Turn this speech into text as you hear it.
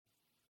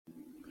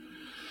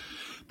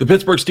The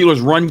Pittsburgh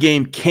Steelers run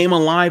game came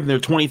alive in their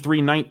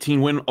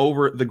 23-19 win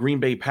over the Green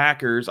Bay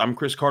Packers. I'm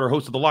Chris Carter,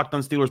 host of the Locked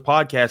On Steelers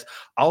podcast.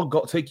 I'll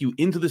take you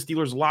into the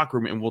Steelers locker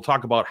room, and we'll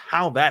talk about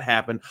how that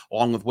happened,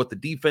 along with what the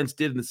defense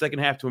did in the second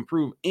half to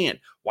improve, and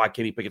why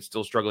Kenny Pickett's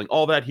still struggling.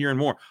 All that here and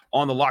more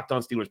on the Locked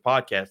On Steelers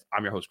podcast.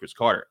 I'm your host, Chris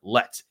Carter.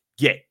 Let's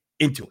get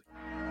into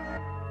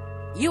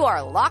it. You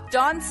are Locked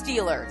On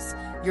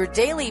Steelers, your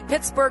daily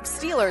Pittsburgh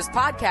Steelers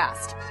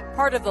podcast,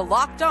 part of the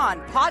Locked On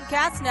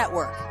Podcast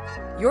Network,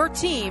 your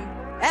team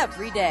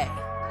every day.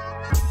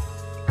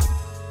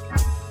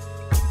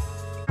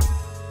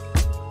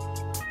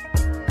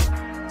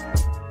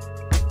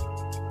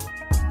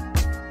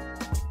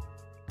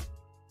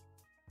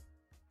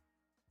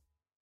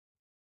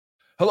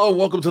 Hello and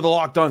welcome to the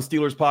Locked On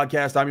Steelers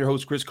podcast. I'm your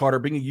host, Chris Carter,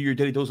 bringing you your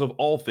daily dose of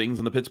all things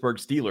on the Pittsburgh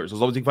Steelers.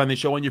 As always, you can find the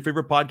show on your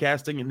favorite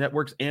podcasting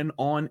networks and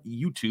on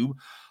YouTube.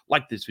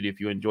 Like this video if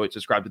you enjoyed.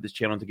 Subscribe to this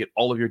channel to get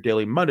all of your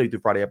daily Monday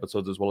through Friday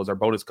episodes, as well as our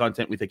bonus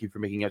content. We thank you for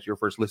making us your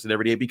first listen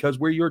every day because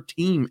we're your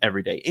team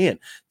every day. And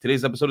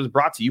today's episode is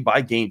brought to you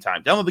by Game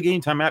Time. Download the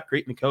Game Time app,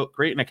 create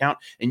an account,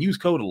 and use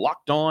code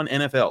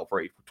LOCKEDONNFL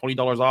for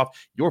 $20 off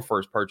your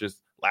first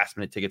purchase. Last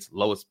minute tickets,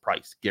 lowest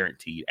price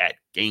guaranteed at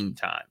Game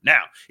Time.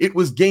 Now, it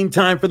was game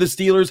time for the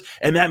Steelers,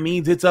 and that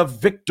means it's a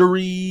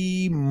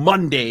victory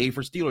Monday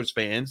for Steelers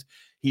fans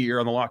here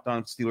on the Locked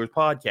On Steelers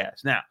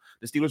podcast. Now,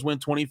 the Steelers win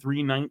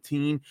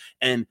 23-19,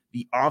 and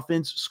the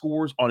offense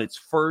scores on its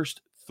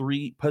first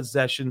three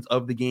possessions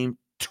of the game.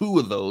 Two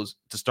of those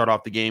to start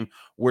off the game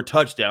were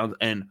touchdowns,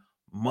 and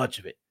much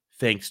of it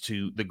thanks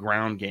to the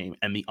ground game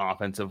and the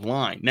offensive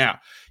line. Now,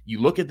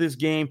 you look at this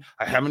game,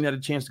 I haven't had a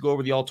chance to go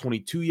over the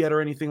all-22 yet or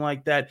anything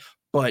like that,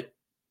 but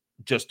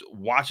just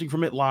watching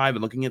from it live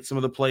and looking at some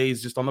of the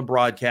plays just on the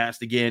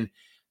broadcast again,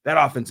 that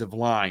offensive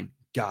line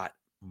got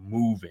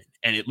moving.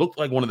 And it looked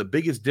like one of the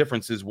biggest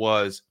differences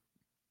was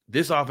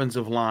this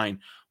offensive line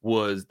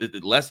was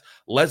less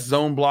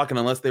zone blocking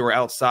unless they were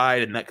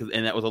outside, and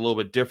that was a little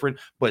bit different.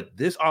 But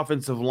this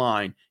offensive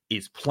line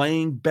is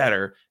playing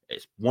better.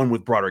 It's one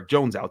with Broderick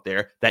Jones out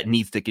there that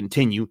needs to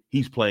continue.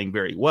 He's playing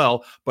very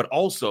well, but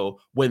also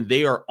when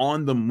they are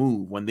on the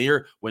move, when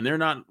they're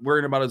not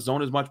worrying about a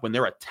zone as much, when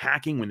they're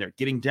attacking, when they're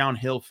getting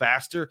downhill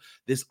faster,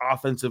 this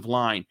offensive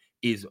line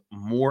is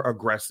more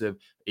aggressive.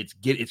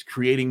 It's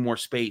creating more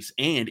space,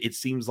 and it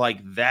seems like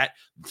that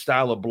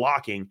style of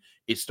blocking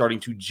is starting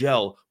to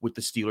gel with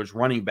the Steelers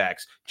running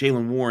backs.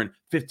 Jaylen Warren,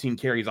 15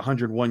 carries,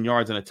 101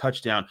 yards and a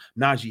touchdown.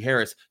 Najee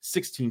Harris,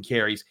 16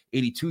 carries,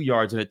 82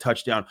 yards and a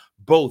touchdown.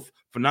 Both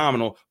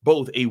phenomenal,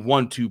 both a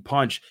 1-2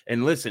 punch.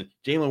 And listen,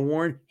 Jaylen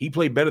Warren, he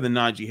played better than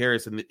Najee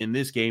Harris in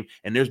this game,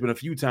 and there's been a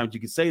few times you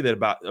could say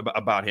that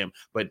about him.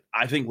 But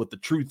I think what the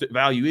truth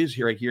value is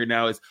right here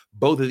now is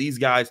both of these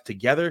guys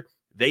together,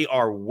 they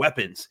are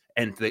weapons,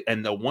 and the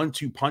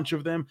 1-2 punch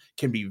of them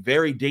can be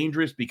very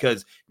dangerous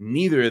because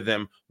neither of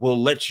them will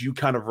let you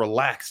kind of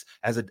relax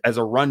as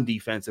a run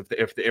defense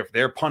if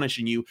they're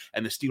punishing you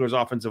and the Steelers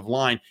offensive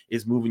line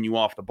is moving you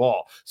off the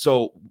ball.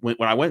 So when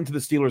I went into the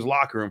Steelers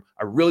locker room,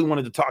 I really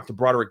wanted to talk to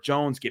Broderick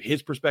Jones, get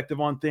his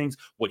perspective on things,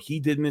 what he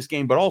did in this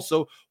game, but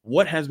also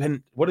what has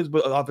the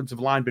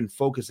offensive line been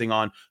focusing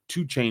on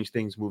to change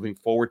things moving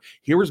forward.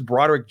 Here is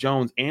Broderick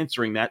Jones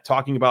answering that,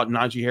 talking about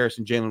Najee Harris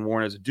and Jaylen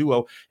Warren as a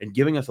duo and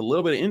giving us a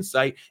little bit of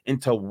insight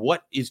into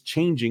what is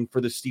changing for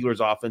the Steelers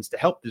offense to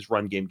help this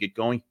run game get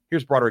going.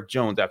 Here's Broderick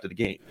Jones after the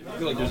game. I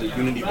feel like there's a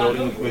unity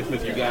building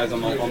with you guys on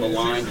the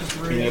line,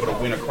 just being able to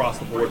win across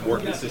the board more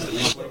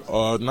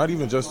consistently. Not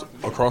even just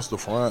across the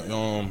front.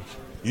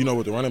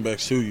 With the running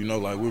backs too,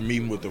 like we're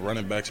meeting with the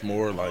running backs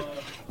more. Like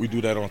we do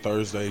that on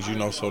Thursdays,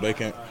 so they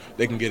can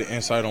get an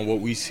insight on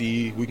what we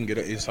see. We can get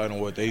an insight on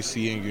what they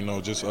see,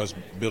 and just us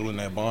building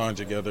that bond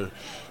together,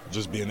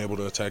 just being able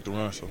to attack the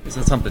run. So is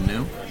that something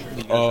new that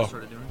you guys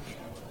started doing?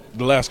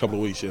 The last couple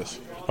of weeks,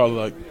 yes. Probably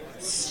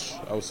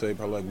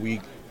like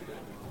week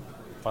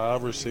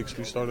 5 or 6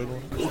 we started on.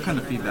 What kind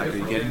of feedback are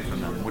you getting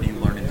from them? What are you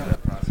learning through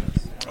that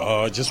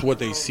process? Just what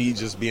they see,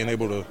 just being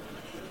able to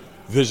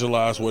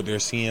visualize what they're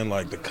seeing,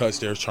 like the cuts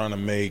they're trying to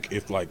make.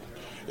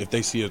 If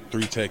they see a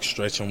 3-tech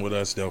stretching with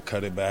us, they'll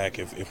cut it back.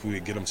 If we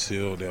get them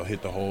sealed, they'll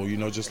hit the hole.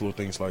 Just little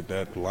things like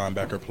that. The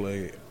linebacker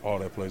play, all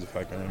that plays a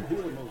factor in it. Who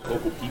are the most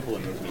vocal people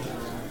in those meetings?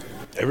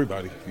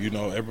 Everybody.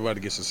 Everybody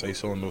gets to say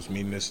so in those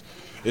meetings.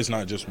 It's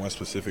not just one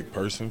specific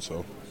person.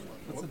 So,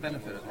 what's the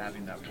benefit of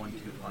having that 1-2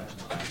 punch in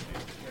the back?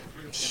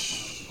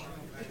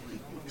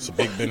 It's a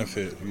big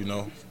benefit. We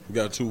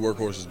got 2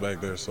 workhorses back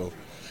there, so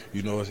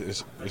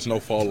it's no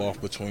fall off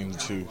between the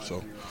two.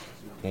 So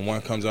when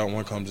one comes out,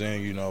 one comes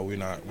in.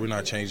 We're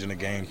not changing the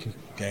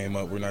game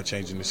up. We're not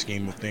changing the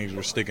scheme of things.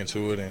 We're sticking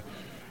to it,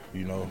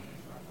 and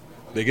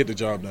they get the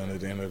job done at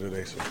the end of the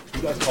day. So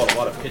you guys called a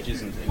lot of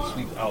pitches and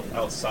sweep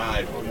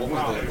outside. What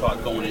was the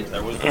thought going into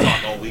that? What was the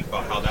talk all week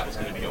about how that was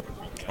going to be open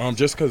for you?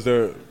 Just because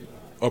they're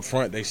up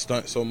front, they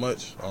stunt so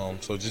much.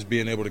 So just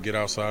being able to get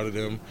outside of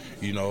them,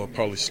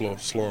 probably slow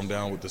them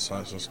down with the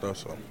stunts and stuff.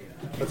 So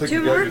I think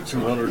you got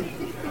 200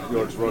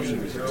 yards rushing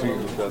as a team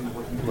with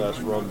that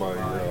last run by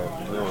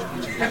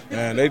Miller.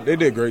 Man, they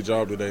did a great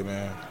job today,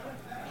 man.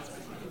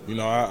 You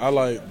know, I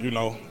like, you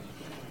know,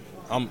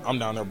 I'm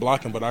down there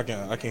blocking, but I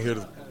can hear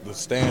the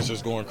stands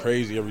just going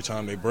crazy every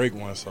time they break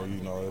one. So,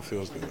 you know, it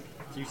feels good.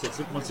 So you said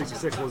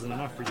 166 wasn't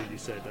enough for you. You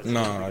said that's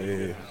Nah,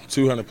 yeah,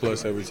 200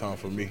 plus every time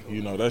for me.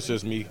 You know, that's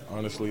just me,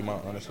 honestly, my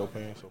honest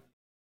opinion.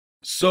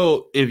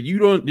 So if you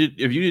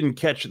didn't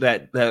catch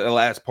that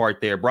last part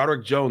there,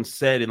 Broderick Jones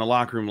said in the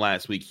locker room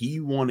last week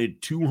he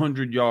wanted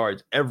 200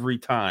 yards every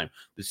time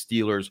the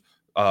Steelers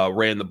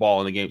ran the ball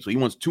in the game. So he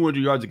wants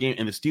 200 yards a game,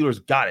 and the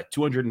Steelers got it,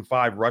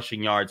 205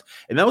 rushing yards.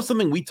 And that was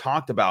something we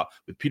talked about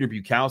with Peter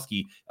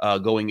Bukowski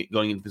going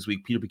into this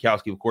week. Peter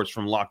Bukowski, of course,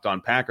 from Locked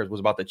On Packers, was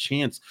about the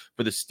chance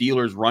for the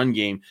Steelers run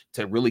game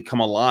to really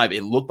come alive.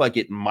 It looked like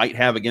it might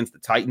have against the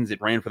Titans.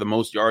 It ran for the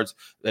most yards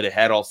that it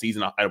had all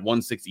season at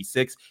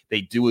 166.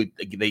 They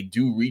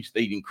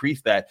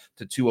increase that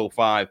to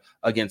 205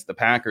 against the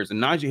Packers.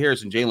 And Najee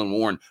Harris and Jaylen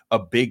Warren, a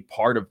big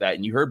part of that.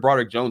 And you heard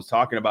Broderick Jones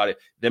talking about it,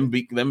 them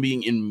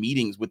being in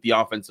meetings with the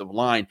offensive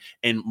line,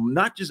 and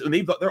not just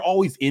they're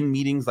always in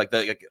meetings like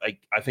that. Like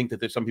I think that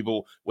there's some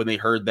people when they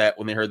hear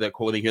that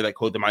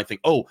quote, they might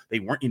think, oh, they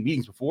weren't in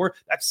meetings before.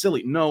 That's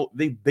silly. No,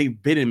 they've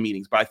been in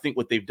meetings, but I think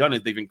what they've done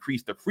is they've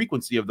increased the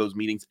frequency of those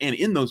meetings, and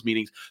in those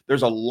meetings,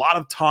 there's a lot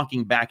of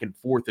talking back and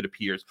forth. It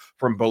appears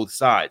from both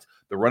sides.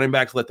 The running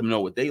backs let them know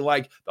what they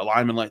like. The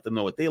linemen let them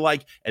know what they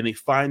like, and they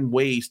find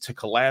ways to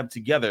collab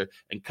together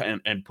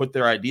and put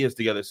their ideas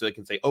together so they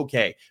can say,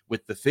 okay,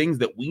 with the things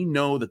that we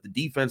know that the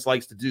defense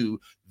likes to do,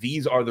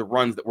 these are the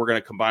runs that we're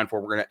going to combine for,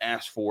 we're going to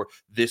ask for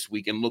this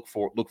week and look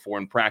for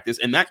in practice.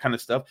 And that kind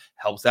of stuff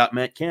helps out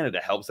Matt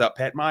Canada, helps out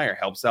Pat Meyer,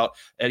 helps out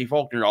Eddie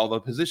Faulkner, all the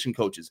position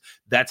coaches.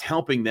 That's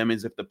helping them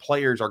is if the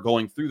players are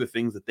going through the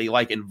things that they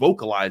like and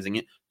vocalizing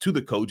it to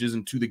the coaches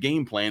and to the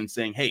game plan,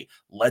 saying, hey,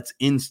 let's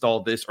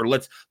install this, or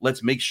let's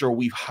make sure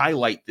we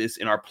highlight this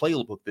in our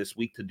playbook this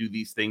week to do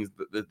these things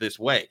this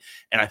way.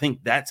 And I think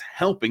that's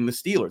helping the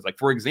Steelers. Like,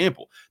 for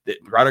example,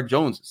 that Broderick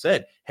Jones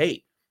said,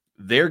 hey,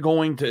 they're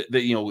going to,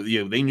 they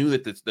knew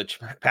that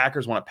the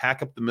Packers want to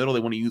pack up the middle. They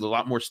want to use a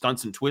lot more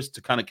stunts and twists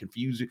to kind of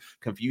confuse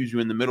you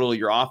in the middle of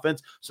your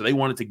offense. So they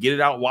wanted to get it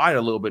out wide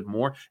a little bit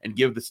more and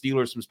give the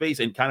Steelers some space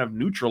and kind of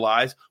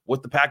neutralize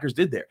what the Packers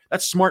did there.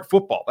 That's smart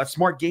football. That's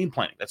smart game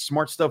planning. That's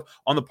smart stuff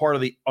on the part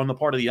of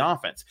the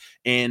offense.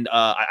 And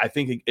I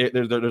think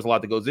there's a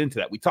lot that goes into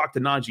that. We talked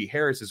to Najee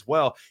Harris as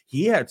well.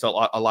 He had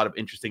a lot of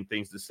interesting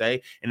things to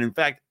say. And in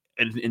fact,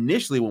 and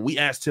initially, when we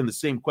asked him the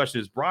same question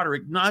as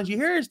Broderick, Najee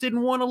Harris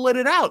didn't want to let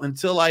it out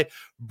until I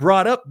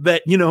brought up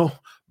that,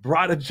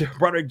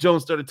 Broderick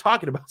Jones started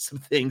talking about some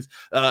things.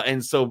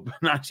 And so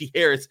Najee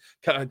Harris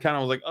kind of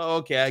was like, oh,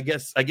 okay, I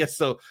guess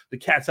so. The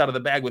cat's out of the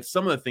bag with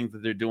some of the things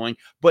that they're doing.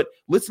 But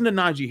listen to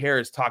Najee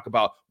Harris talk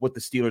about what the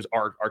Steelers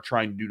are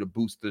trying to do to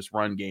boost this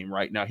run game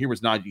right now. Here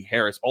was Najee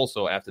Harris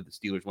also after the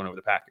Steelers went over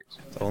the Packers.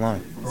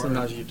 O-line. So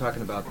Najee, you're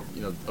talking about,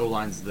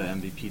 O-line's the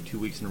MVP 2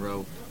 weeks in a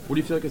row. What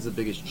do you feel like is the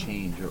biggest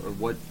change, or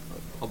what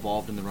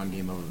evolved in the run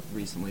game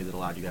recently that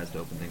allowed you guys to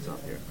open things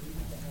up here?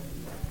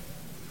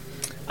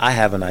 I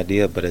have an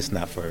idea, but it's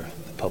not for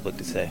the public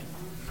to say.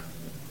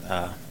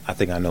 I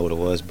think I know what it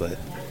was, but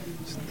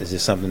it's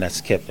just something that's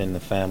kept in the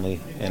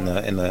family, in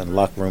the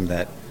locker room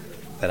that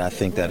I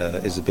think that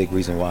is a big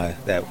reason why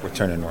that we're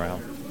turning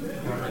around.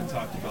 Robert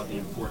talked about the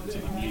importance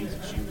of the meetings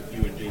that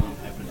you and Jaylen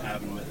have been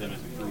having with them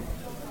as a group.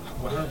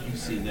 How have you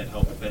seen that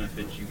help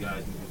benefit you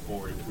guys moving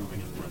forward,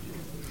 improving in the run game?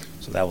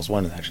 So that was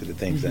one of the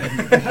things that,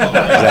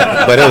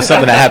 but it was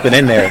something that happened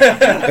in there.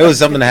 It was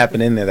something that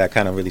happened in there that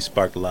kind of really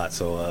sparked a lot.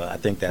 So I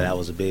think that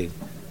was I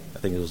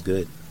think it was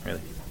good,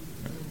 really.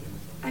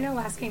 I know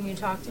last game you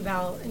talked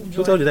about enjoying.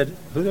 Who told you that?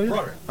 Who told you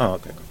that? Oh,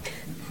 okay.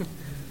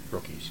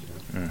 Rookies.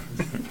 You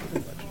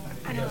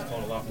guys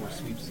called a lot more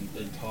sweeps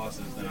and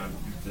tosses than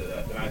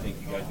I think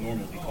you guys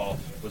normally call.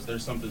 Was there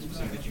something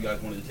specific that you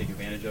guys wanted to take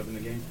advantage of in the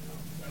game?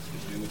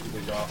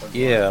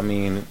 Yeah, I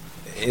mean,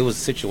 it was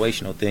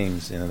situational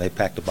things. They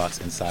packed the box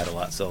inside a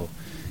lot, so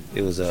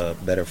it was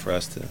better for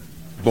us to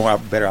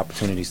better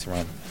opportunities to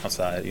run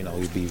outside.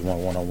 We'd be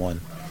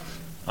one-on-one.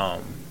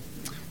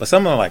 But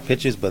some of them are like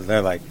pitches, but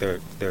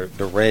they're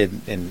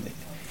red, and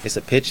it's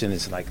a pitch, and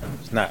it's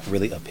not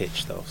really a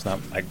pitch though. It's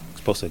not like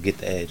supposed to get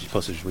the edge. You're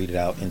supposed to just read it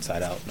out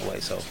inside out in a way.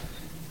 So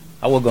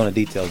I will go into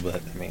details, but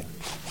I mean,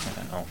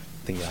 I don't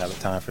think you'll have the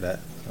time for that.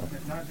 So,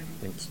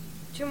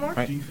 Two more.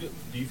 Right.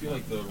 Do you feel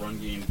like the run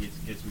game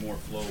gets more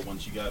flow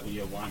once you have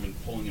linemen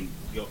pulling and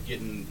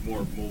getting more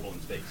mobile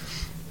in space?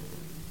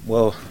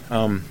 Well,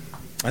 I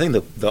think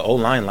the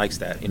O-line likes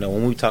that.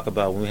 When we talk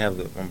about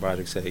when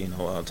Broderick said,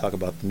 talk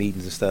about the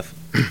meetings and stuff.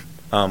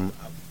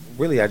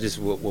 Really, I just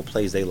what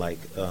plays they like.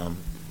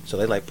 So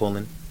they like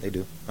pulling. They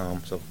do.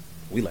 So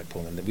we like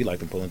pulling. We like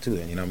them pulling too.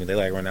 And they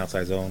like running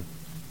outside zone.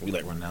 We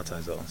like running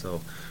outside zone. So,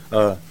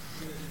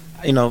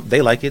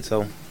 they like it.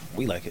 So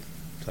we like it.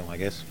 So I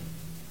guess.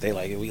 They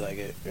like it, we like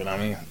it. You know what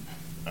I mean?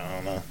 I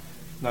don't know.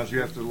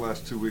 Najee, after the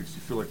last 2 weeks,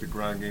 you feel like the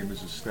ground game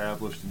is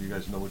established and you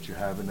guys know what you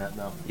have in that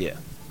now? Yeah,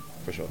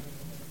 for sure.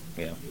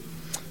 Yeah.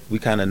 We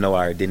kind of know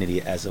our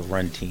identity as a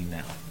run team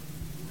now.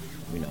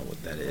 We know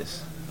what that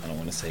is. I don't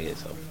want to say it,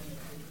 so.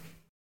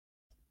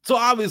 So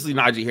obviously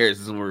Najee Harris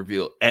isn't going to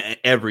reveal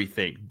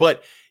everything,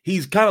 but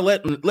he's kind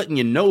of letting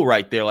you know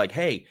right there, like,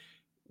 hey,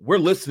 we're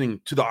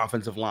listening to the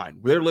offensive line.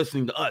 They're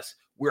listening to us.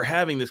 We're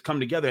having this come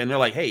together. And they're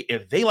like, hey,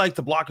 if they like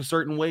to block a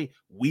certain way,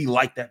 we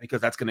like that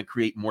because that's going to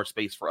create more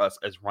space for us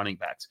as running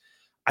backs.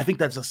 I think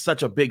that's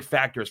such a big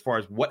factor as far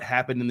as what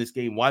happened in this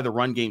game, why the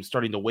run game's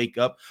starting to wake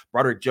up.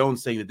 Broderick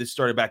Jones saying that this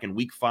started back in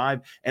week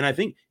 5. And I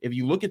think if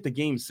you look at the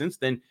game since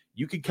then,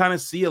 you could kind of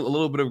see a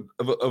little bit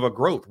of a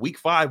growth. Week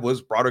 5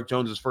 was Broderick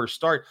Jones's first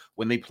start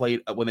when they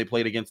played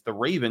against the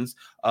Ravens.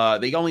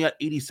 They only got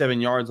 87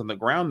 yards on the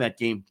ground that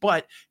game,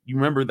 but you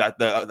remember that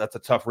that's a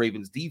tough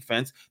Ravens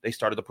defense. They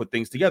started to put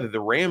things together. The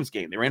Rams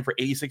game, they ran for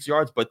 86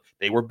 yards, but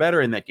they were better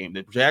in that game.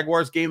 The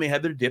Jaguars game, they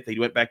had their dip. They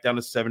went back down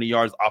to 70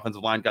 yards.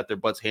 Offensive line got their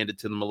butts handed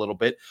to them a little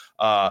bit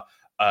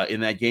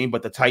in that game.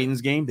 But the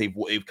Titans game,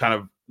 they've kind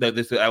of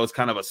that was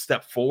kind of a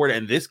step forward,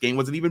 and this game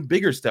was an even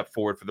bigger step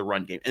forward for the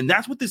run game. And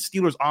that's what this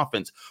Steelers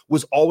offense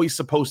was always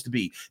supposed to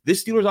be.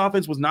 This Steelers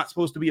offense was not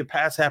supposed to be a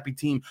pass-happy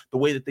team the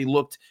way that they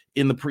looked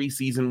in the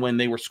preseason when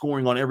they were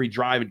scoring on every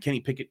drive and Kenny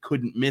Pickett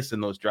couldn't miss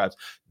in those drives.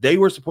 They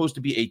were supposed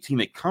to be a team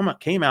that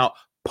came out,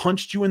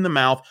 punched you in the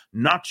mouth,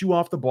 knocked you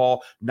off the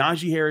ball.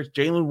 Najee Harris,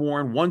 Jaylen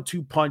Warren,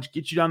 1-2 punch,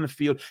 get you down the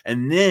field.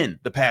 And then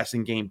the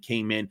passing game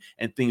came in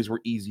and things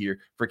were easier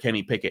for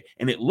Kenny Pickett.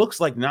 And it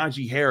looks like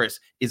Najee Harris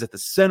is at the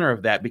center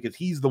of that because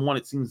he's the one,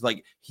 it seems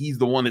like he's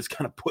the one that's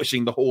kind of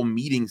pushing the whole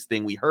meetings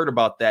thing. We heard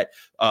about that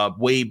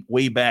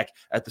way back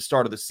at the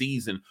start of the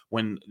season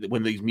when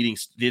these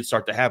meetings did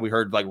start to happen. We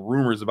heard like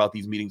rumors about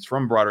these meetings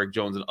from Broderick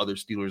Jones and other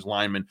Steelers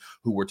linemen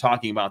who were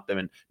talking about them.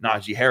 And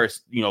Najee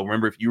Harris,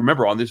 if you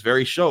remember on this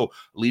very show,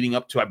 leading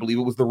up to, I believe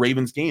it was the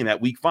Ravens game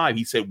that week 5,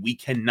 he said, we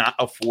cannot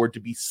afford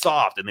to be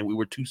soft. And then we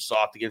were too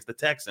soft against the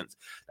Texans.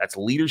 That's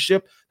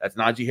leadership. That's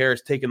Najee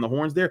Harris taking the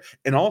horns there.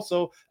 And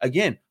also,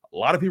 again, a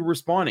lot of people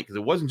responding because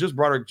it wasn't just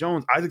Broderick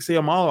Jones. Isaac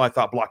Seumalo, I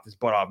thought, blocked his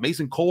butt off.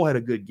 Mason Cole had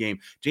a good game.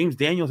 James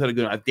Daniels had a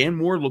good one. Dan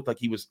Moore looked like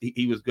he was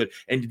good.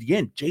 And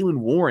again, Jaylen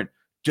Warren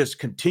just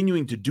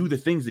continuing to do the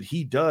things that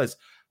he does.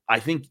 I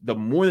think the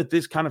more that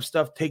this kind of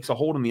stuff takes a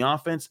hold on the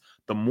offense,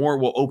 the more it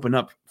will open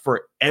up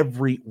for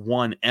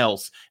everyone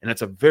else. And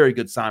that's a very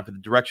good sign for the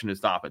direction of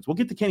this offense. We'll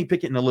get to Kenny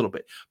Pickett in a little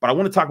bit, but I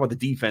want to talk about the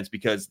defense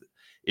because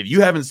if you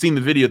haven't seen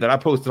the video that I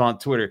posted on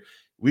Twitter,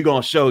 we're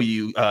going to show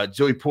you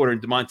Joey Porter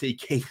and DeMonte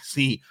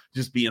Casey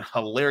just being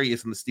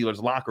hilarious in the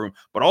Steelers locker room,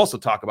 but also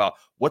talk about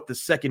what the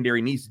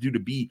secondary needs to do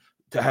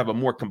to have a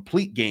more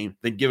complete game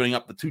than giving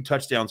up the 2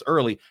 touchdowns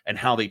early and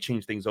how they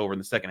change things over in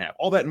the second half.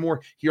 All that and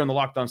more here on the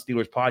Locked On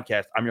Steelers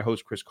podcast. I'm your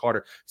host, Chris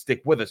Carter.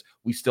 Stick with us.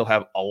 We still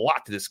have a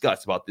lot to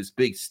discuss about this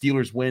big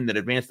Steelers win that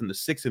advanced them to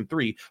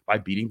 6-3 by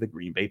beating the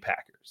Green Bay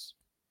Packers.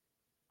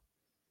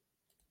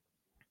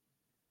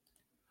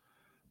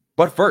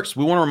 But first,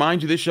 we want to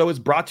remind you this show is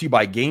brought to you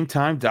by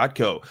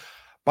GameTime.co.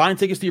 Buying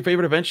tickets to your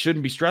favorite events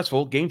shouldn't be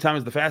stressful. Game Time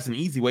is the fast and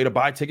easy way to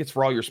buy tickets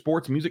for all your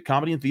sports, music,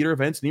 comedy, and theater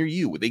events near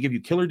you. They give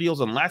you killer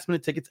deals on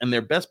last-minute tickets, and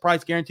their best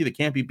price guarantee that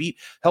can't be beat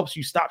helps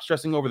you stop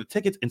stressing over the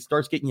tickets and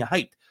starts getting you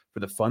hyped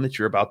for the fun that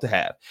you're about to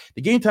have.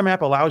 The Game Time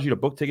app allows you to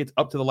book tickets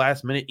up to the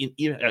last minute,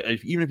 even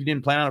if you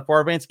didn't plan on it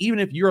far advance, even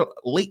if you're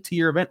late to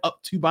your event,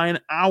 up to by an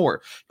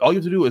hour. All you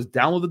have to do is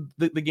download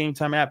the Game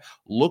Time app,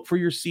 look for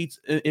your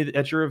seats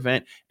at your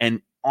event, and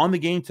on the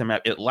Game Time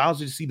app, it allows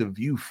you to see the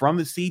view from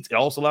the seats. It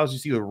also allows you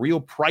to see the real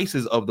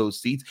prices of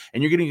those seats,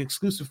 and you're getting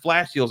exclusive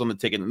flash deals on the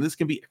ticket. And this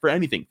can be for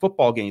anything: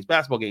 football games,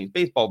 basketball games,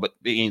 baseball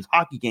games,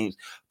 hockey games,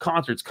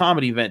 concerts,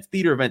 comedy events,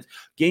 theater events.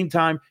 Game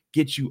Time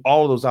gets you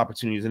all of those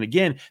opportunities. And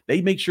again,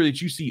 they make sure that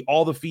you see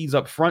all the fees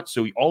up front.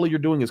 So all you're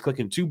doing is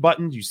clicking 2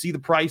 buttons. You see the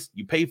price,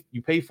 you pay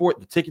for it.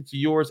 The tickets are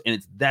yours, and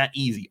it's that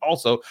easy.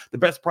 Also, the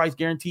best price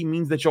guarantee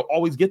means that you'll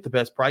always get the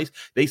best price.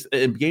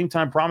 Game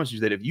Time promises you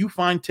that if you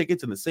find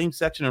tickets in the same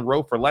section and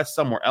row for less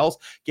somewhere else,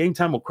 Game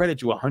Time will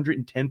credit you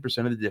 110%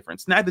 of the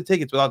difference. Snag the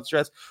tickets without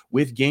stress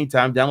with Game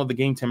Time. Download the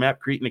Game Time app,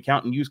 create an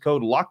account, and use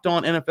code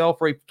LOCKEDONNFL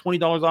for a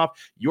 $20 off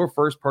your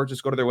first purchase.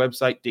 Go to their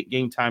website,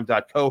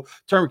 GameTime.co.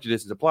 Terms and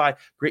conditions apply.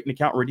 Create an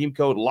account, redeem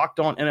code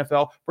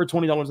LOCKEDONNFL for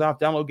 $20 off.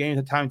 Download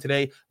Game Time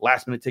today.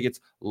 Last minute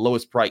tickets,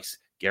 lowest price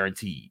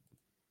guaranteed.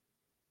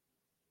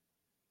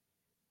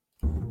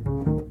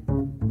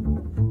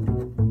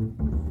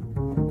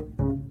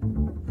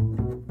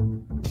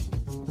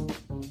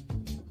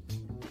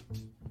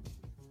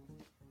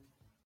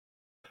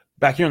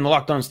 Back here on the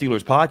Locked On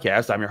Steelers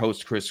podcast, I'm your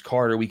host, Chris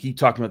Carter. We keep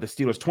talking about the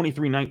Steelers'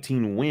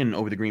 23-19 win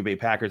over the Green Bay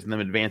Packers and them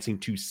advancing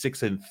to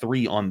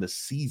 6-3 on the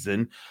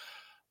season.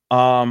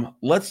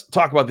 Let's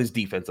talk about this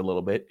defense a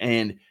little bit.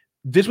 And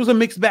this was a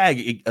mixed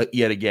bag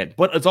yet again,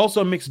 but it's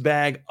also a mixed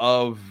bag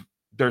of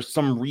there's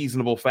some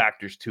reasonable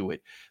factors to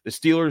it. The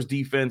Steelers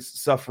defense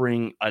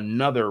suffering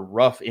another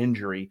rough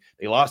injury.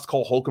 They lost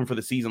Cole Holcomb for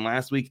the season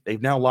last week.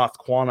 They've now lost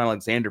Quan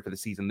Alexander for the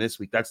season this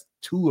week. That's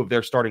 2 of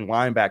their starting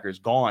linebackers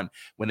gone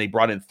when they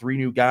brought in 3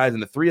 new guys,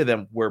 and the 3 of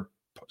them were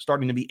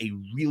starting to be a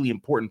really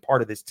important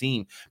part of this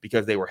team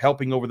because they were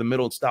helping over the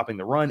middle and stopping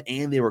the run,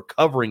 and they were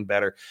covering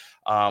better.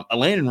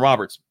 Landon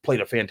Roberts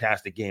played a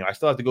fantastic game. I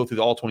still have to go through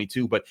the all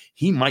 22, but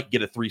he might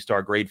get a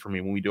 3-star grade for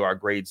me when we do our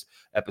grades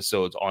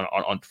episodes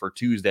on for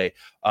Tuesday.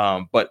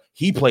 But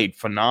he played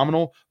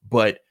phenomenal,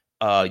 but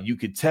you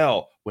could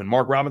tell when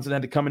Mark Robinson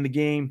had to come in the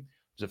game,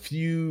 there's a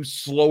few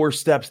slower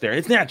steps there.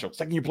 It's natural.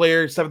 Second-year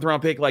player,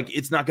 7th-round pick, like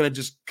it's not going to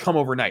just come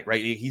overnight,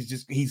 right? He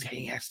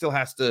still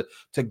has to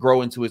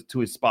grow into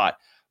his spot.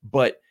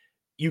 But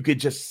you could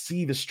just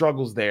see the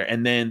struggles there.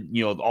 And then,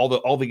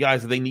 all the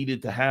guys that they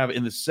needed to have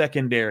in the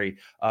secondary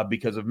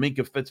because of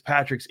Minkah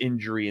Fitzpatrick's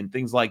injury and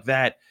things like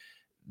that,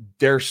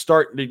 they're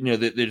starting to,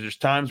 there's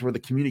times where the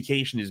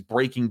communication is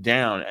breaking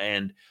down,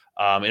 and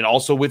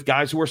also with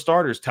guys who are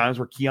starters, times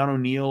where Keanu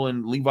Neal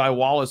and Levi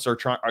Wallace are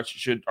trying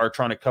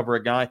to cover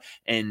a guy,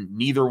 and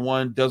neither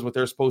one does what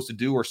they're supposed to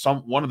do, or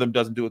one of them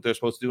doesn't do what they're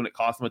supposed to do, and it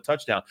costs them a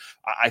touchdown.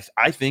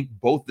 I think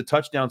both the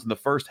touchdowns in the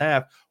first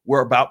half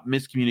were about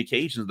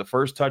miscommunications. The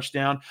first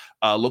touchdown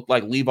looked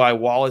like Levi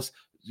Wallace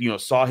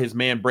saw his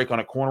man break on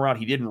a corner route.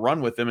 He didn't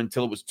run with him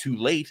until it was too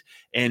late,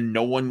 and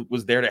no one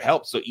was there to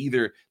help. So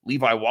either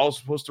Levi Wallace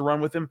was supposed to run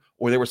with him,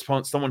 or there was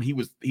someone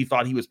he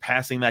thought he was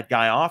passing that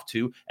guy off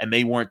to, and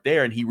they weren't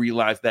there, and he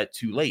realized that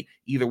too late.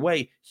 Either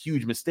way,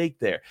 huge mistake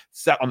there.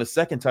 On the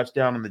second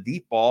touchdown on the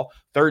deep ball,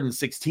 3rd and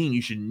 16,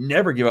 you should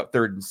never give up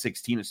 3rd and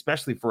 16,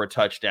 especially for a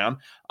touchdown.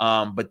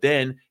 But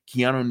then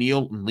Keanu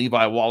Neal and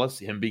Levi Wallace,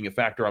 him being a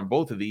factor on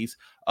both of these,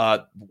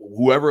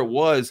 whoever it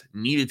was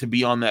needed to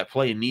be on that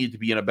play and needed to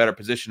be in a better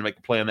position to make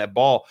a play on that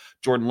ball.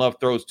 Jordan Love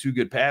throws 2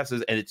 good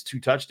passes, and it's 2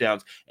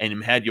 touchdowns, and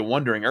it had you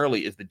wondering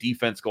early, is the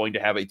defense going to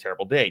have a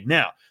terrible day?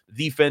 Now,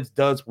 the defense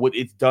does what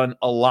it's done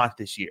a lot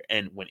this year,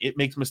 and when it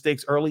makes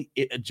mistakes early,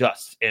 it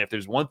adjusts. And if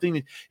there's one thing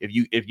that if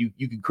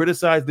you can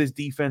criticize this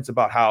defense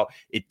about how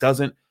it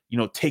doesn't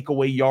take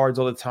away yards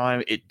all the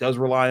time, it does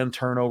rely on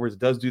turnovers, it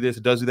does do this,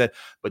 it does do that,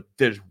 but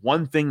there's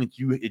one thing that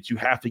you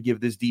have to give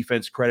this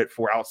defense credit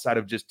for outside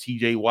of just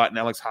TJ Watt and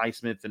Alex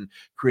Highsmith and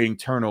creating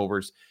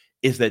turnovers,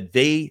 is that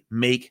they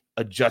make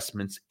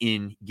adjustments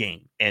in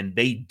game, and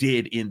they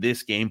did in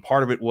this game.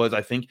 Part of it was,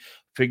 I think,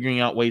 figuring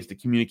out ways to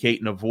communicate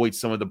and avoid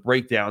some of the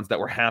breakdowns that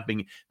were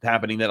happening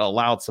that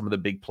allowed some of the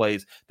big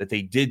plays that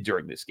they did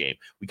during this game.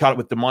 We caught it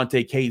with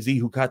DeMonte KZ,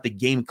 who got the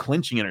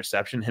game-clinching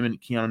interception. Him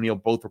and Keanu Neal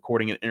both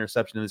recording an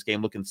interception in this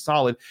game, looking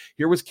solid.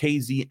 Here was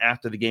KZ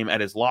after the game at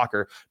his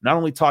locker, not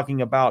only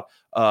talking about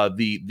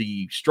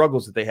the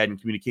struggles that they had in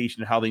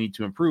communication and how they need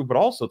to improve, but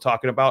also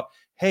talking about,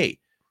 hey,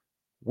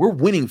 we're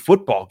winning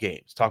football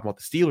games, talking about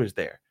the Steelers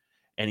there.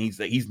 And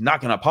he's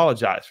not going to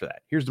apologize for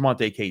that. Here's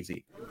DeMonte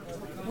KZ.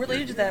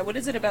 Related to that, what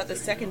is it about the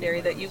secondary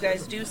that you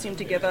guys do seem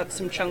to give up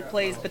some chunk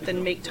plays but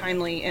then make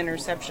timely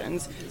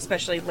interceptions,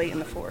 especially late in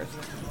the fourth?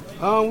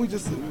 I wouldn't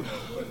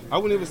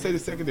even say the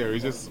secondary.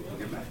 It's just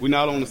we're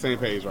not on the same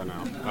page right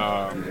now.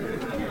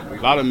 A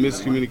lot of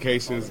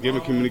miscommunications,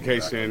 giving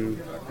communication,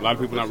 a lot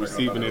of people not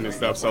receiving it and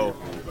stuff. So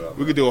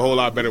we could do a whole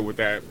lot better with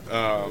that.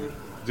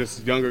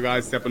 Just younger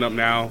guys stepping up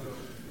now,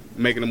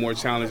 making it more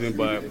challenging.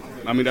 But,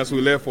 I mean, that's what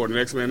we live for, the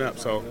next man up.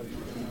 So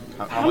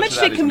how much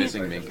of that is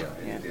missing Minkah?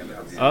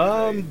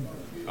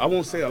 I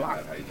won't say a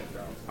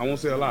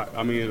lot.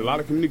 I mean, a lot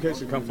of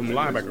communication comes from the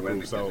linebacker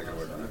group. So you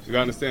got to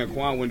understand,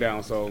 Quan went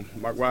down. So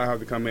Mark Wright had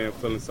to come in and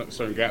fill in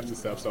certain gaps and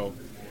stuff. So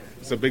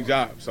it's a big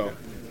job. So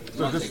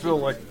does this feel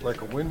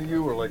like a win to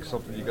you, or like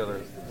something you got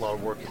a lot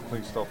of work to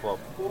clean stuff up?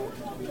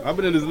 I've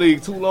been in this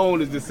league too long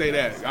to just say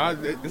that.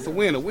 It's a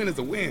win. A win is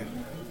a win.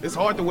 It's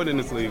hard to win in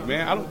this league,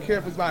 man. I don't care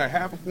if it's by a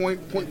half a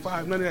point,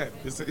 0.5, none of that.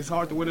 It's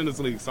hard to win in this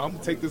league. So I'm going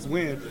to take this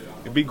win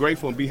and be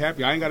grateful and be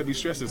happy. I ain't got to be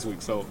stressed this week.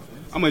 So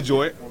I'm going to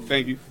enjoy it.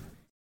 Thank you.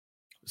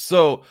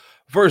 So,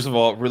 first of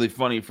all, really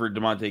funny for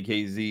DeMonte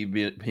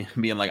KZ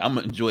being like, I'm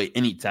going to enjoy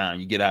any time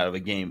you get out of a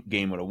game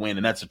with a win.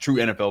 And that's a true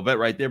NFL vet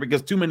right there,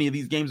 because too many of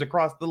these games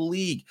across the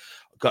league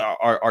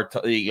are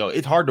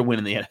it's hard to win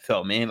in the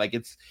NFL, man. Like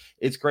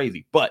it's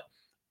crazy. But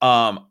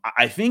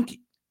I think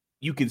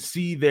you can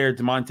see there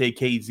DeMonte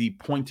KZ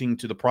pointing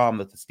to the problem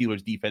that the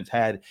Steelers defense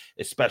had,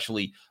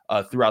 especially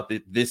throughout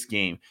this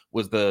game,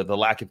 was the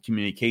lack of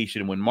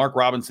communication. When Mark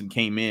Robinson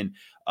came in,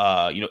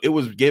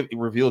 it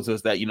revealed to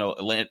us that,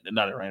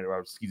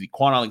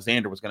 Quan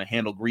Alexander was going to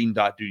handle green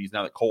dot duties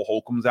now that Cole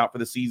Holcomb's out for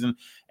the season.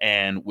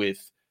 And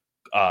with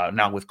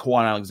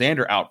Quan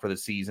Alexander out for the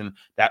season,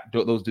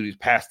 those duties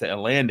pass to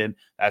Landon.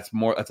 That's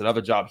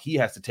another job he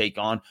has to take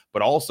on.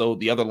 But also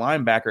the other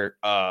linebacker,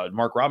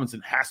 Mark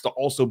Robinson, has to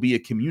also be a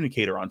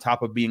communicator on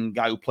top of being a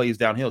guy who plays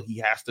downhill. He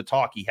has to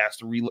talk. He has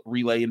to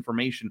relay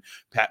information,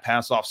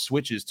 pass off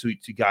switches to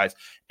guys,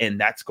 and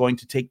that's going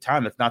to take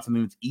time. That's not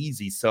something that's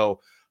easy. So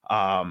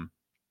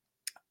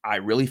I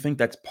really think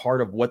that's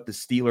part of what the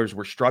Steelers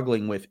were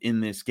struggling with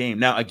in this game.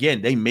 Now,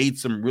 again, they made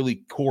some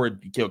really core,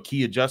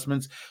 key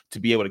adjustments to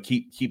be able to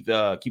keep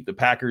the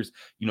Packers,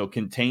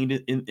 contained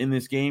in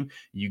this game.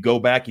 You go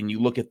back and you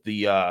look at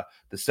the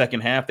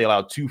second half; they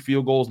allowed 2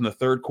 field goals in the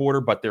third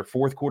quarter, but their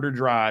fourth quarter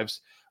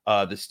drives,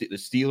 the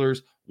Steelers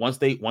once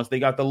they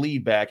got the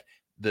lead back,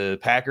 the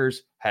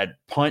Packers had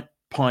punt,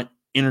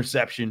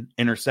 interception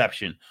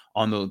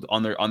on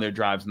their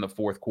drives in the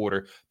fourth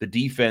quarter. The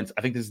defense,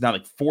 I think this is now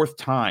like fourth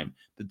time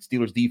the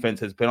Steelers defense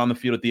has been on the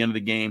field at the end of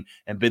the game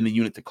and been the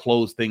unit to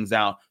close things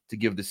out to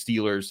give the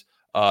Steelers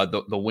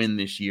the win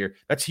this year.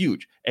 That's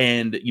huge.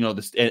 And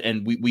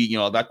we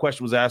that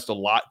question was asked a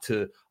lot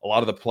to a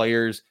lot of the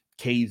players,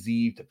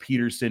 KZ to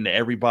Peterson to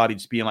everybody,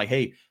 just being like,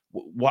 hey,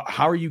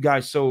 how are you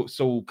guys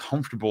so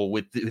comfortable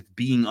with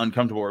being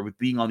uncomfortable or with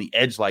being on the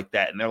edge like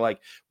that? And they're like,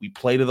 we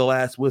play to the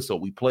last whistle.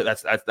 We play.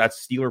 That's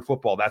Steeler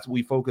football. That's what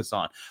we focus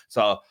on.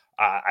 So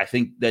I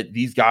think that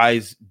these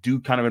guys do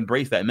kind of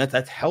embrace that, and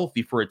that's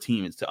healthy for a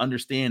team. Is to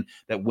understand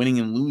that winning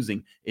and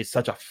losing is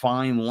such a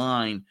fine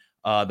line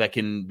that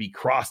can be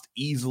crossed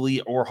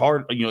easily or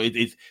hard.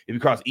 It can be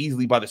crossed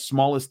easily by the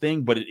smallest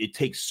thing, but it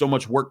takes so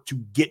much work to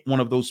get one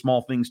of those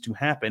small things to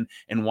happen,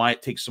 and why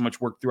it takes so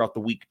much work throughout the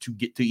week to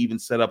get to even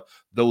set up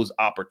those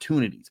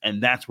opportunities. And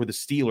that's where the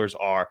Steelers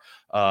are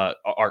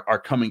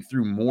coming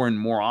through more and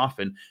more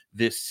often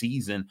this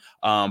season.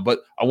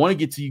 But I want to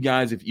get to you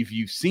guys. If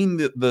you've seen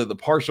the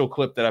partial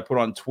clip that I put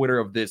on Twitter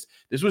of this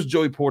was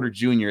Joey Porter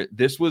Jr.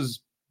 This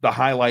was the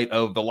highlight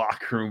of the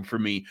locker room for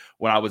me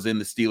when I was in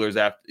the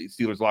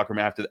Steelers locker room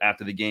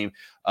after the game.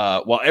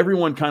 While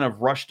everyone kind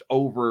of rushed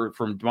over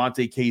from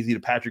Demonte KZ to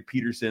Patrick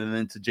Peterson and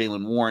then to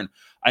Jaylen Warren,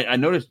 I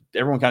noticed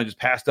everyone kind of just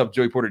passed up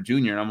Joey Porter Jr.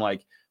 And I'm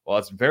like, well,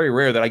 it's very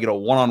rare that I get a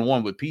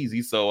one-on-one with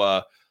Peasy,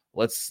 so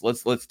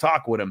let's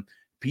talk with him.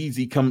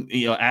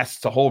 Peasy asks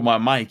to hold my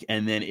mic,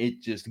 and then it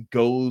just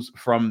goes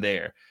from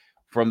there.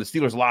 From the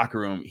Steelers locker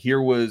room,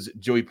 here was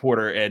Joey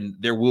Porter, and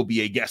there will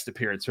be a guest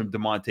appearance from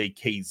Demonte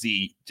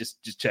KZ.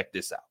 Just check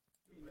this out.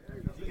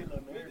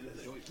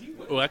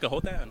 Oh, I can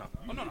hold that or no?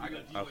 Oh, no, I got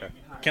it. Okay.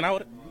 Can I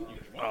hold it?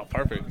 Oh,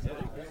 perfect.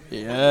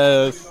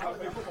 Yes. All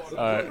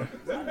right.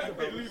 Second half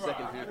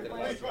that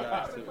allows you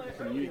guys to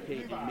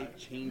communicate and make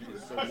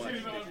changes so much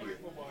this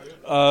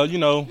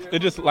year.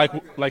 It's just like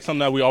something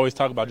that we always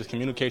talk about. Just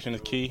communication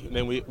is key. And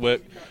then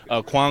with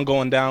Quan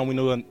going down, we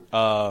knew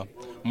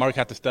Mark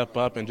had to step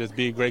up and just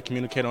be a great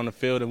communicator on the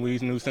field, and we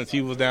knew since he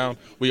was down,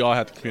 we all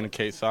had to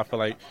communicate. So I feel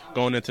like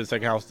going into the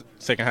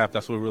second half,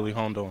 that's what we really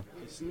honed on.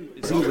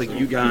 It seems like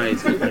you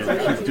guys keep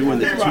doing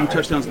the 2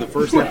 touchdowns in the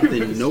first half, but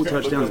then no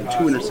touchdowns and 2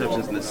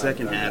 interceptions in the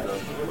second half.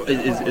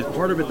 Is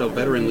part of it the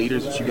veteran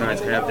leaders that you guys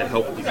have to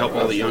help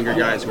all the younger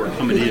guys who are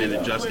coming in and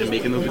adjusting and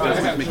making those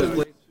adjustments, make those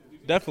plays?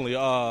 Definitely.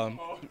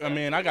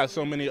 I got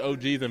so many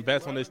OGs and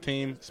vets on this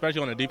team,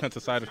 especially on the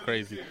defensive side, is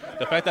crazy.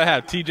 The fact that I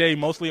have TJ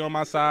mostly on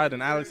my side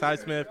and Alex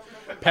Highsmith,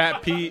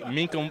 Pat Pete,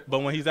 Minkum, but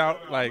when he's out,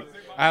 I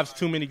have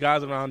too many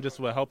guys around just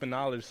with helping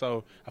knowledge,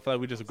 so I feel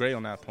like we're just great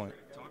on that point.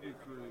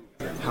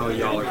 How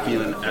y'all are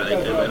feeling in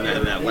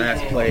that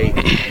last play?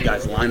 You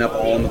guys line up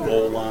all on the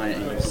goal line,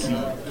 and you see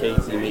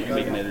Casey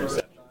making that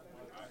interception.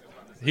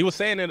 He was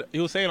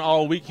saying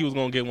all week he was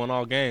gonna get one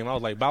all game. I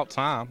was like, about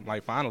time,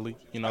 finally,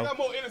 I got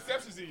more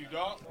interceptions than you,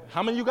 dog.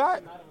 How many you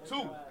got?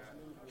 2.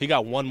 He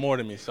got one more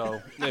than me.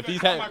 So if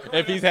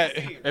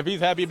he's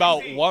happy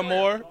about one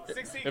more,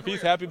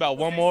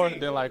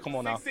 then come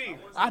on now.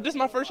 This is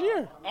my first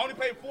year. I only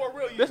played 4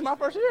 real years. This is my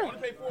first year.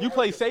 You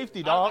play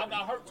safety, dog. I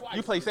got hurt twice.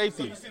 You play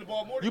safety. So you see the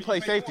ball more you play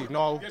safety.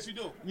 No. Yes, you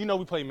do. You know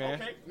we play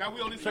man. Okay. Now we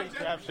on this subject.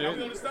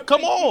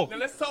 Come on. Now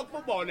let's talk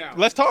football now.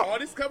 Let's talk. All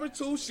this cover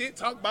 2 shit.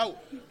 Talk about.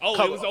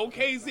 It was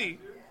OKZ.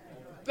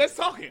 Let's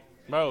talk it.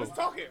 Bro. Let's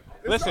talk it.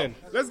 Let's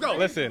go.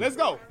 Listen.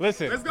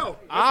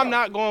 I'm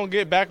not going to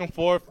get back and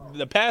forth.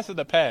 The past is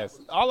the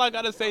past. All I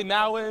got to say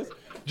now is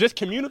just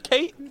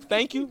communicate,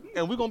 thank you,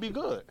 and we're going to be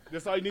good.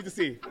 That's all you need to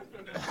see.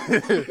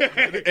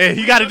 And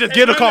he got to just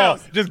get a call.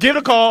 Just get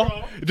a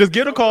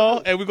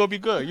call, and we're going to be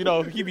good.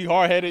 He be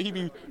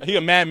hard-headed. He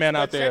a madman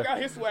out there. Check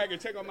out his swag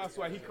and check out my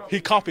swag. He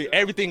copy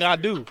everything I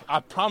do. I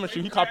promise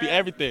you, he copy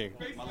everything.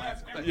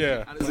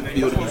 Yeah. How does it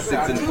feel to be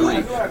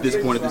 6-3 at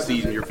this point of the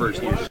season, your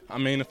first year? I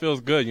mean, it feels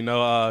good.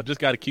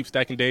 Just got to keep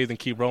stacking days and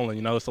keep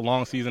rolling. It's a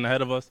long season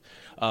ahead of us.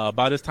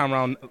 By this time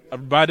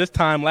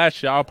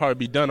last year, I'll probably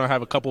be done or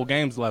have a couple of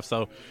games left.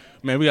 So,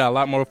 man, we got a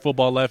lot more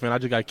football left, and I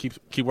just got to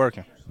keep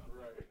working.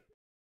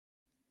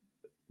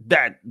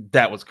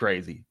 That was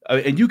crazy.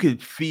 And you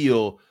could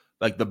feel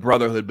the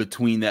brotherhood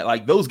between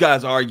that. Those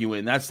guys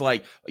arguing. That's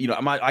my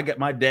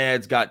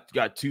dad's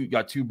got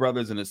two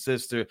brothers and a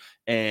sister,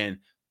 and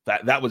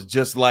that was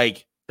just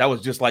like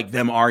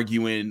them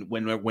arguing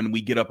when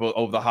we get up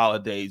over the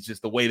holidays,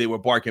 just the way they were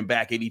barking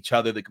back at each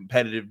other, the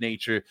competitive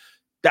nature.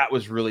 That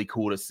was really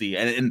cool to see.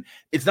 And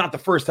it's not the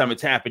first time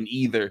it's happened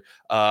either.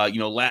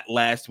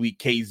 Last week,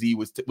 KZ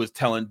was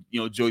telling,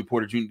 Joey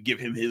Porter Jr. to give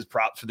him his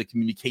props for the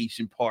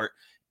communication part.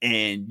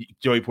 And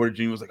Joey Porter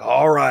Jr. was like,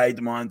 all right,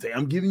 Demonte,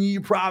 I'm giving you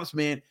your props,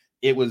 man.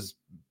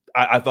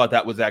 I thought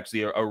that was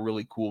actually a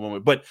really cool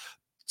moment. But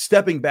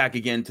stepping back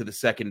again to the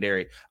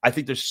secondary, I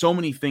think there's so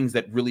many things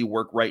that really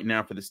work right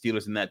now for the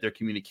Steelers in that their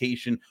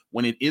communication,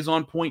 when it is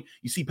on point,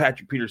 you see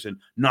Patrick Peterson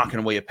knocking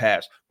away a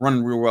pass,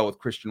 running real well with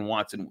Christian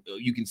Watson.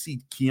 You can see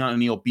Keanu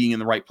Neal being in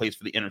the right place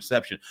for the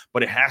interception,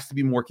 but it has to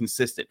be more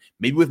consistent.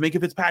 Maybe with Minka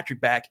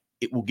Fitzpatrick back,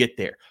 it will get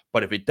there.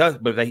 But if it does,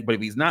 but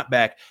if he's not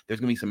back, there's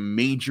going to be some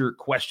major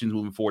questions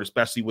moving forward,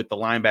 especially with the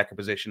linebacker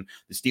position.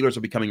 The Steelers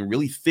are becoming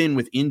really thin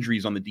with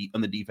injuries on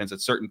the defense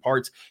at certain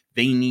parts.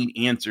 They need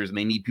answers, and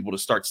they need people to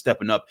start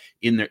stepping up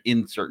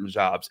in certain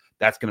jobs.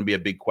 That's going to be a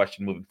big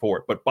question moving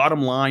forward. But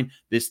bottom line,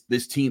 this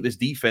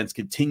defense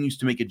continues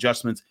to make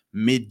adjustments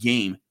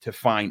mid-game to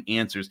find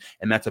answers,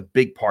 and that's a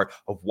big part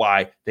of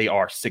why they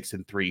are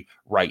 6-3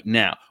 right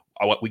now.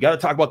 We got to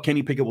talk about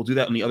Kenny Pickett. We'll do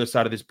that on the other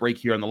side of this break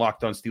here on the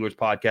Locked On Steelers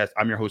podcast.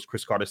 I'm your host,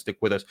 Chris Carter. Stick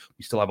with us.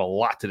 We still have a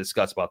lot to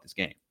discuss about this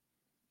game.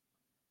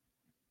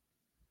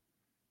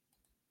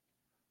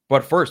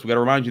 But first, we got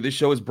to remind you, this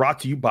show is brought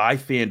to you by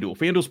FanDuel.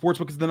 FanDuel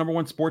Sportsbook is the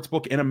 #1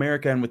 sportsbook in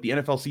America, and with the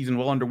NFL season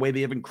well underway,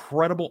 they have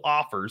incredible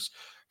offers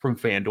from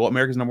FanDuel,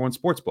 America's #1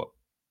 sportsbook.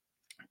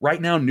 Right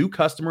now, new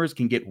customers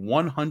can get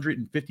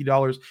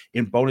 $150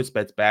 in bonus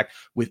bets back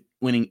with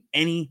winning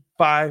any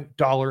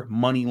 $5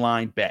 money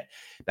line bet.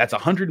 That's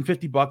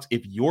 $150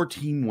 if your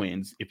team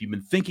wins. If you've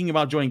been thinking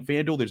about joining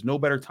FanDuel, there's no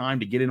better time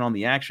to get in on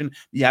the action.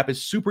 The app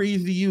is super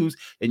easy to use,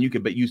 and you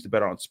can use to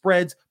bet on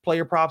spreads,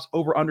 player props,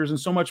 over-unders, and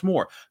so much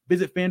more.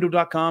 Visit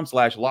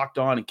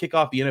FanDuel.com/lockedon and kick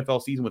off the NFL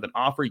season with an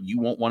offer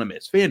you won't want to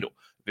miss. FanDuel,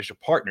 official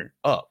partner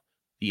of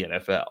the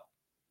NFL.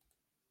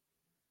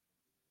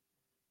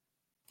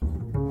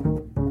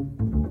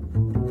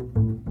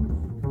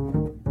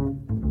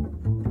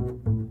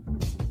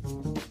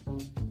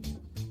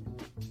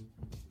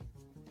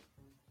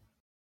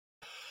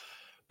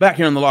 Back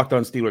here on the Locked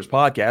On Steelers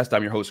podcast,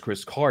 I'm your host,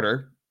 Chris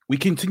Carter. We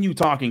continue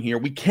talking here.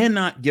 We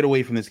cannot get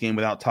away from this game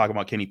without talking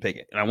about Kenny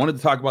Pickett. And I wanted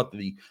to talk about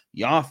the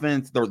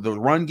offense, the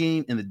run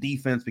game, and the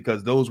defense,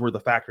 because those were the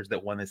factors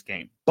that won this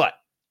game. But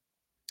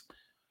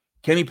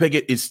Kenny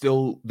Pickett is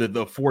still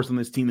the force on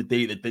this team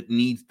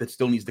that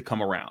still needs to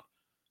come around.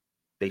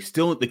 The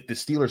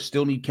Steelers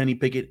still need Kenny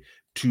Pickett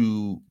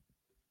to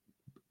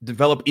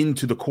develop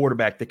into the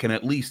quarterback that can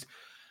at least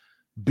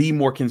be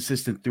more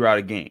consistent throughout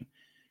a game.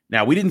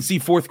 Now, we didn't see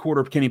fourth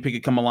quarter of Kenny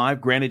Pickett come alive.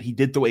 Granted, he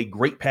did throw a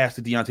great pass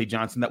to Diontae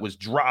Johnson that was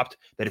dropped,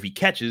 that if he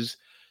catches,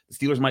 the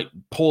Steelers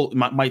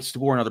might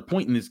score another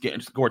point in this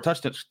game, score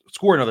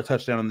another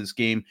touchdown in this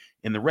game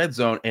in the red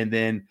zone, and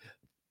then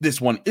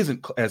this one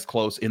isn't as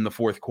close in the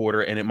fourth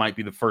quarter, and it might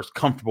be the first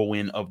comfortable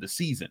win of the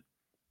season.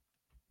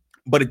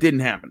 But it didn't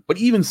happen. But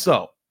even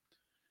so,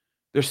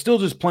 there's still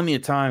just plenty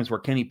of times where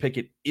Kenny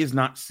Pickett is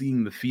not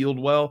seeing the field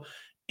well,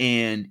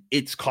 and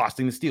it's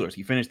costing the Steelers.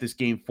 He finished this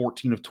game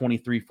 14 of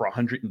 23 for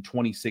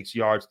 126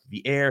 yards to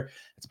the air.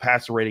 It's a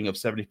passer rating of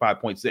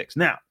 75.6.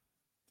 Now,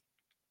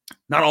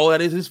 not all that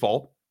is his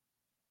fault.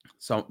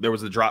 So there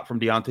was a drop from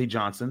Diontae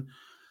Johnson.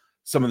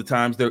 Some of the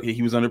times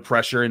he was under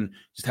pressure and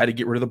just had to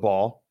get rid of the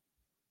ball.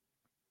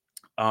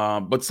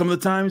 But some of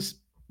the times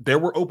there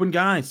were open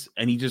guys,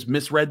 and he just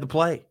misread the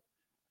play.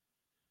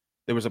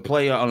 There was a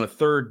play on a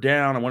third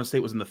down. I want to say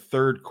it was in the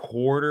third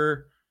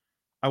quarter.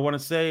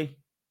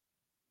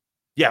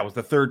 Yeah, it was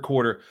the third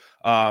quarter,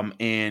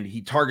 and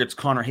he targets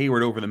Connor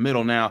Hayward over the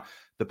middle. Now,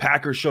 the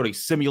Packers showed a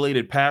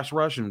simulated pass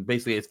rush, and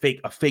basically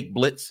a fake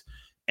blitz,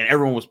 and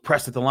everyone was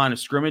pressed at the line of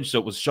scrimmage, so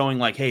it was showing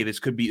like, hey, this is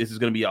going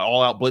to be an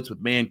all-out blitz with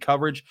man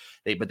coverage.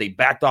 But they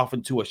backed off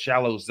into a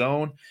shallow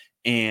zone,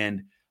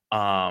 and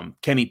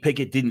Kenny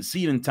Pickett didn't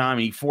see it in time,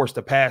 and he forced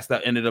a pass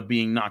that ended up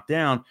being knocked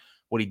down.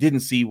 What he didn't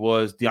see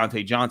was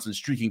Diontae Johnson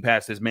streaking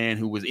past his man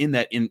who was in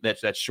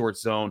that short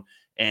zone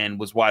and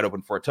was wide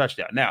open for a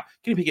touchdown. Now,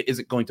 Kenny Pickett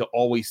isn't going to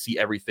always see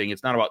everything.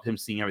 It's not about him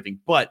seeing everything,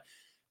 but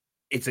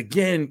it's,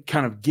 again,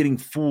 kind of getting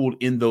fooled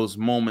in those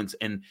moments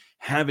and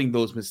having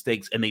those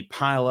mistakes, and they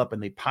pile up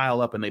and they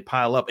pile up and they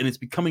pile up, and it's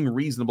becoming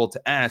reasonable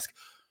to ask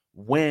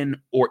when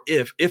or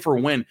if or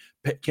when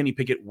Kenny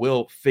Pickett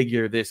will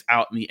figure this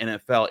out in the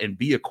NFL and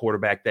be a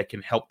quarterback that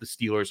can help the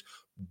Steelers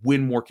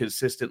win more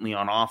consistently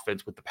on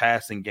offense with the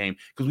passing game.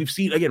 Because we've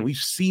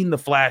seen the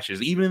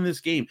flashes, even in this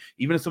game,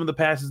 even in some of the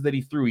passes that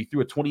he threw a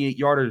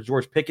 28-yarder to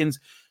George Pickens.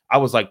 I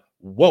was like,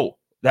 whoa,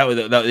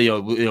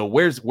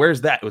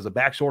 where's that? It was a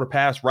back shoulder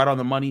pass right on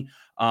the money,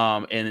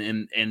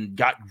 and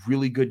got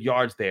really good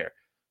yards there.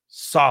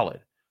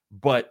 Solid.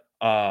 But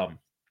again,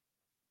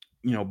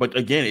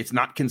 it's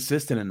not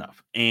consistent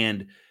enough.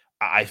 And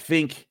I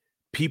think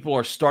people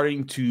are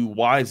starting to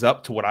wise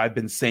up to what I've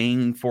been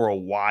saying for a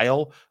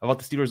while about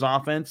the Steelers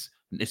offense,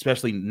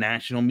 especially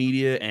national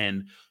media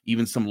and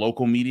even some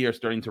local media are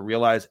starting to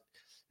realize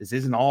this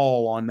isn't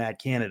all on Matt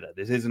Canada.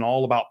 This isn't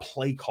all about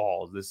play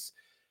calls.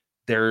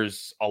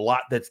 There's a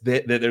lot that's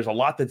there. There's a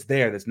lot that's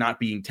there that's not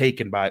being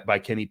taken by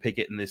Kenny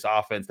Pickett in this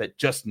offense that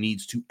just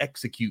needs to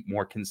execute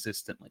more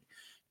consistently.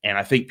 And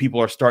I think people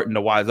are starting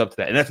to wise up to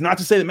that. And that's not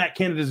to say that Matt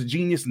Canada is a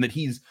genius and that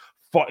he's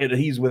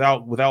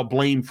without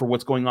blame for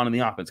what's going on in the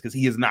offense, because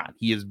he is not.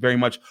 He is very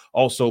much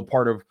also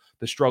part of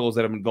the struggles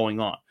that have been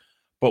going on.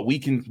 But we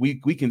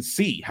can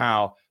see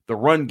how the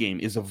run game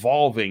is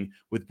evolving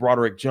with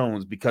Broderick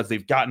Jones, because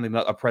they've gotten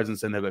a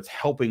presence in there that's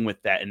helping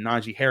with that. And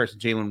Najee Harris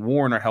and Jaylen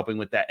Warren are helping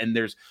with that. And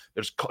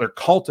they're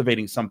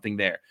cultivating something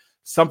there.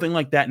 Something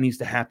like that needs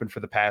to happen for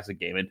the passing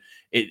game. And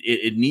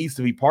it needs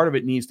to be, part of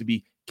it needs to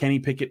be Kenny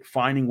Pickett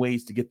finding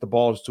ways to get the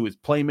balls to his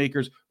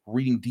playmakers,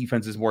 reading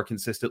defenses more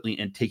consistently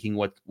and taking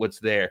what's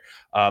there.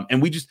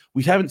 And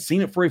we haven't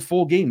seen it for a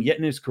full game yet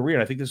in his career.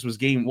 And I think this was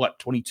game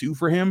 22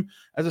 for him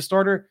as a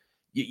starter.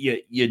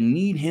 You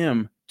need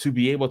him to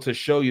be able to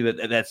show you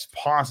that that's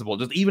possible,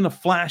 just even a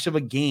flash of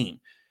a game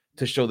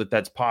to show that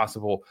that's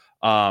possible.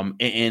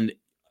 And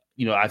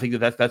I think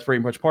that's very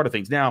much part of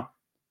things. Now,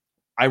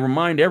 I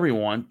remind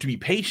everyone to be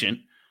patient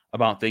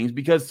about things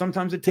because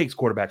sometimes it takes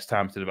quarterbacks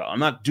time to develop. I'm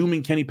not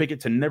dooming Kenny Pickett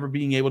to never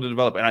being able to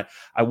develop. And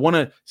I want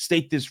to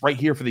state this right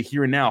here for the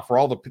here and now for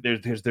all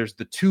there's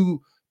the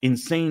two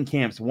insane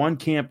camps. One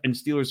camp and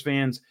Steelers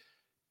fans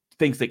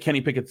thinks that Kenny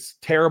Pickett's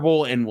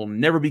terrible and will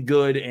never be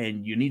good,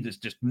 and you need to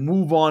just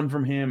move on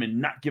from him and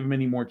not give him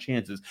any more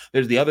chances.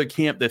 There's the other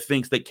camp that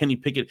thinks that Kenny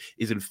Pickett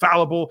is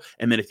infallible,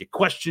 and that if you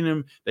question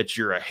him, that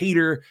you're a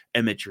hater,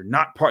 and that you're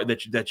not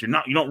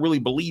you don't really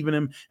believe in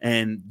him,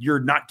 and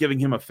you're not giving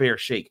him a fair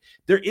shake.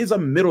 There is a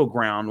middle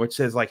ground which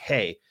says like,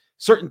 hey,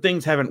 certain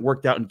things haven't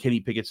worked out in Kenny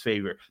Pickett's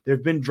favor. There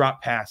have been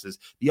drop passes.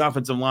 The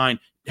offensive line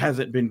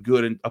hasn't been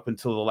good up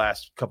until the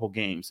last couple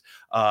games.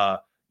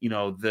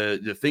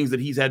 The things that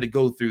he's had to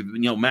go through,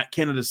 Matt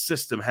Canada's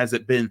system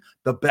hasn't been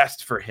the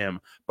best for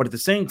him. But at the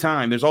same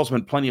time, there's also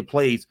been plenty of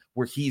plays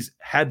where he's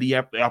had the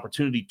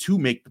opportunity to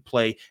make the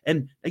play.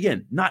 And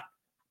again, not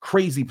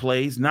crazy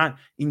plays, not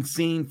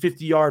insane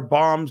 50-yard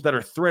bombs that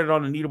are threaded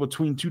on a needle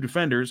between two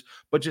defenders,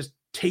 but just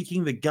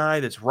taking the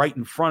guy that's right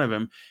in front of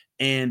him.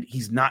 And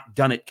he's not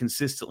done it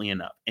consistently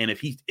enough. And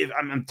if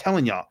I'm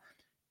telling y'all,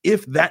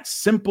 if that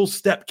simple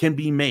step can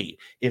be made,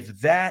 if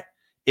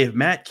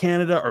Matt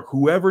Canada or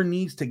whoever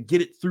needs to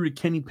get it through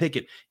to Kenny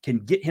Pickett can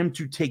get him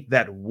to take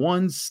that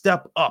one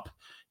step up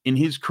in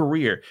his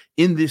career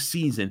in this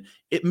season,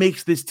 it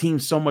makes this team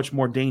so much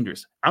more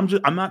dangerous. I'm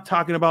not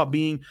talking about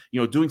being,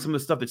 doing some of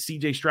the stuff that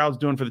CJ Stroud's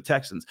doing for the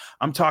Texans.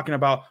 I'm talking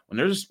about when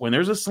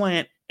there's a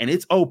slant and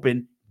it's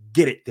open,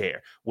 get it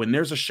there. When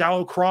there's a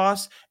shallow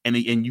cross and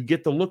you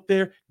get the look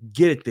there,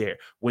 get it there.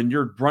 When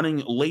you're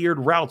running layered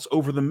routes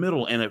over the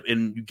middle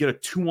and you get a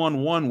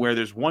 2-on-1 where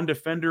there's one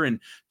defender and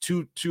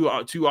two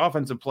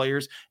offensive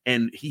players,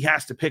 and he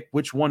has to pick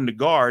which one to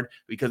guard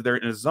because they're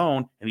in a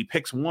zone, and he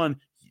picks one,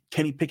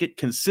 Kenny Pickett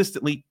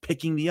consistently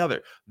picking the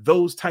other.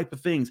 Those type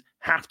of things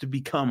have to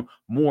become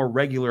more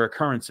regular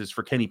occurrences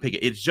for Kenny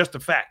Pickett. It's just a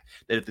fact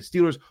that if the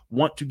Steelers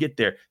want to get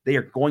there, they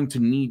are going to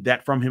need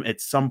that from him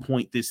at some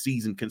point this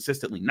season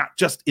consistently, not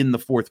just in the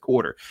fourth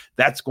quarter.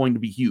 That's going to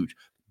be huge.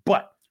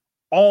 But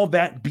all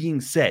that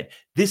being said,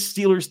 this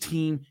Steelers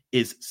team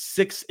is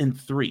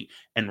 6-3,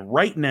 and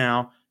right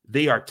now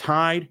they are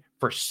tied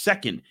for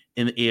second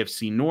in the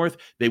AFC North.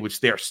 They would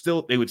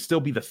still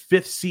be the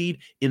fifth seed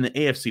in the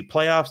AFC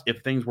playoffs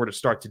if things were to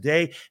start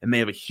today. And they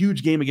have a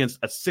huge game against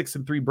a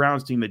 6-3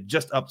 Browns team that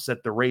just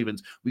upset the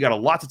Ravens. We got a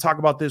lot to talk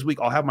about this week.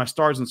 I'll have my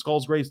stars and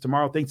skulls raised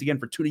tomorrow. Thanks again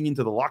for tuning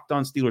into the Locked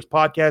On Steelers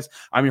podcast.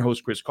 I'm your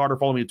host, Chris Carter.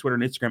 Follow me on Twitter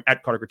and Instagram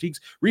at Carter Critiques.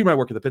 Read my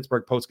work at the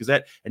Pittsburgh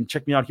Post-Gazette, and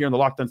check me out here on the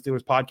Locked On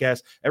Steelers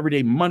podcast every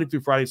day, Monday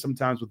through Friday,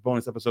 sometimes with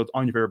bonus episodes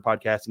on your favorite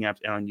podcasting apps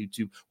and on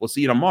YouTube. We'll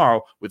see you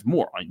tomorrow with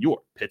more on your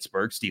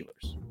Pittsburgh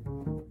Steelers.